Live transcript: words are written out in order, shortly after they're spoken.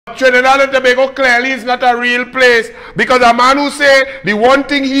Trinidad and Tobago clearly is not a real place, because a man who say the one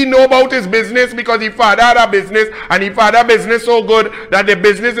thing he know about his business, because he father had a business and he father business so good that the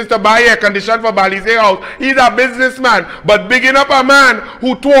business is to buy air condition for Balize house. He's a businessman, but bigging up a man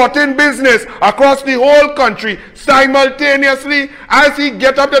who thwarting business across the whole country simultaneously as he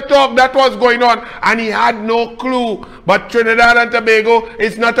get up to talk, that was going on, and he had no clue. But Trinidad and Tobago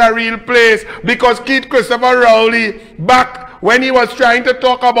is not a real place, because Keith Christopher Rowley, back when he was trying to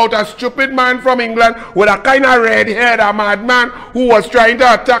talk about a stupid man from England with a kind of red head, a madman who was trying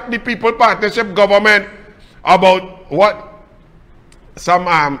to attack the People Partnership government about what? Some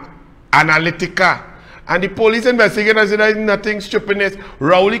Analytica. And the police investigators said there is nothing stupidness.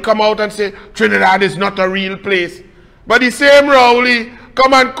 Rowley come out and say Trinidad is not a real place. But the same Rowley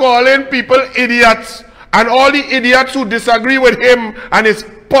come and calling people idiots, and all the idiots who disagree with him and his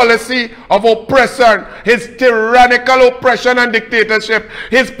policy of oppression, his tyrannical oppression and dictatorship,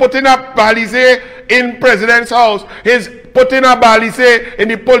 his putting up Balize in President's house, his putting a Balize in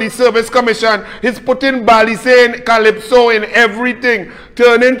the Police Service Commission, his putting Balize in Calypso, in everything,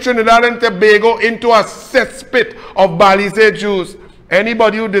 turning Trinidad and Tobago into a cesspit of Balize Jews.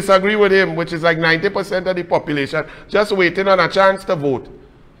 Anybody who disagree with him, which is like 90% of the population, just waiting on a chance to vote.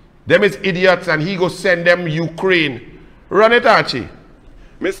 Them is idiots, and he go send them Ukraine. Run it, Archie.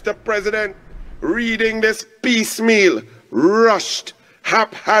 Mr. President, reading this piecemeal, rushed,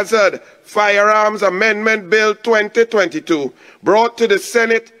 haphazard Firearms Amendment Bill 2022 brought to the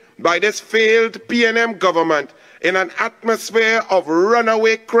Senate by this failed PNM government in an atmosphere of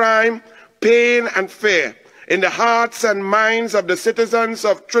runaway crime, pain and fear in the hearts and minds of the citizens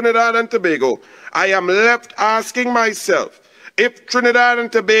of Trinidad and Tobago, I am left asking myself if Trinidad and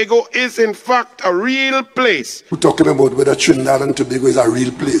Tobago is in fact a real place. We're talking about whether Trinidad and Tobago is a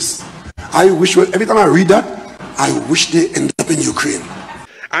real place. I wish, every time I read that, I wish they end up in Ukraine.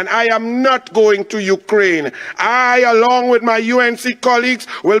 And I am not going to Ukraine. I, along with my UNC colleagues,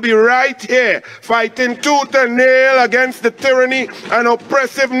 will be right here fighting tooth and nail against the tyranny and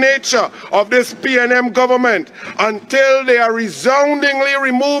oppressive nature of this PNM government until they are resoundingly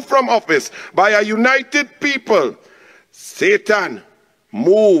removed from office by a united people. Satan,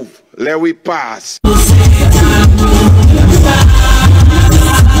 move, let we pass.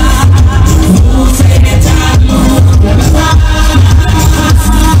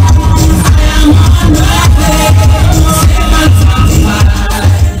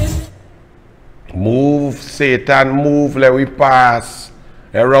 Move, Satan, move, let we pass.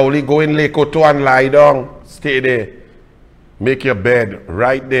 Rowley, go in Lekoto and lie down. Stay there. Make your bed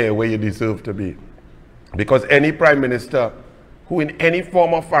right there where you deserve to be. Because any prime minister who in any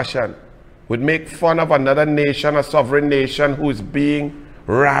form or fashion would make fun of another nation, a sovereign nation who is being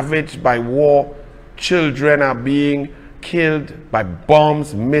ravaged by war, children are being killed by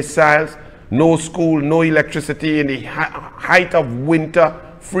bombs, missiles, no school, no electricity in the height of winter,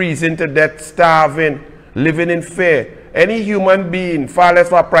 freezing to death, starving, living in fear. Any human being, far less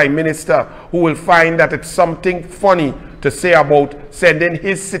for a prime minister, who will find that it's something funny to say about sending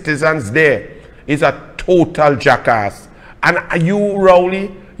his citizens there, is a total jackass. And you,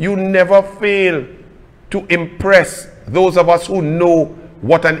 Rowley, you never fail to impress those of us who know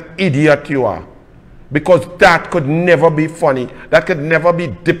what an idiot you are. Because that could never be funny. That could never be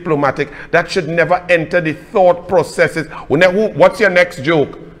diplomatic. That should never enter the thought processes. What's your next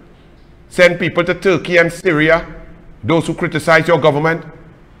joke? Send people to Turkey and Syria, those who criticize your government?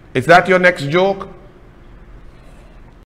 Is that your next joke?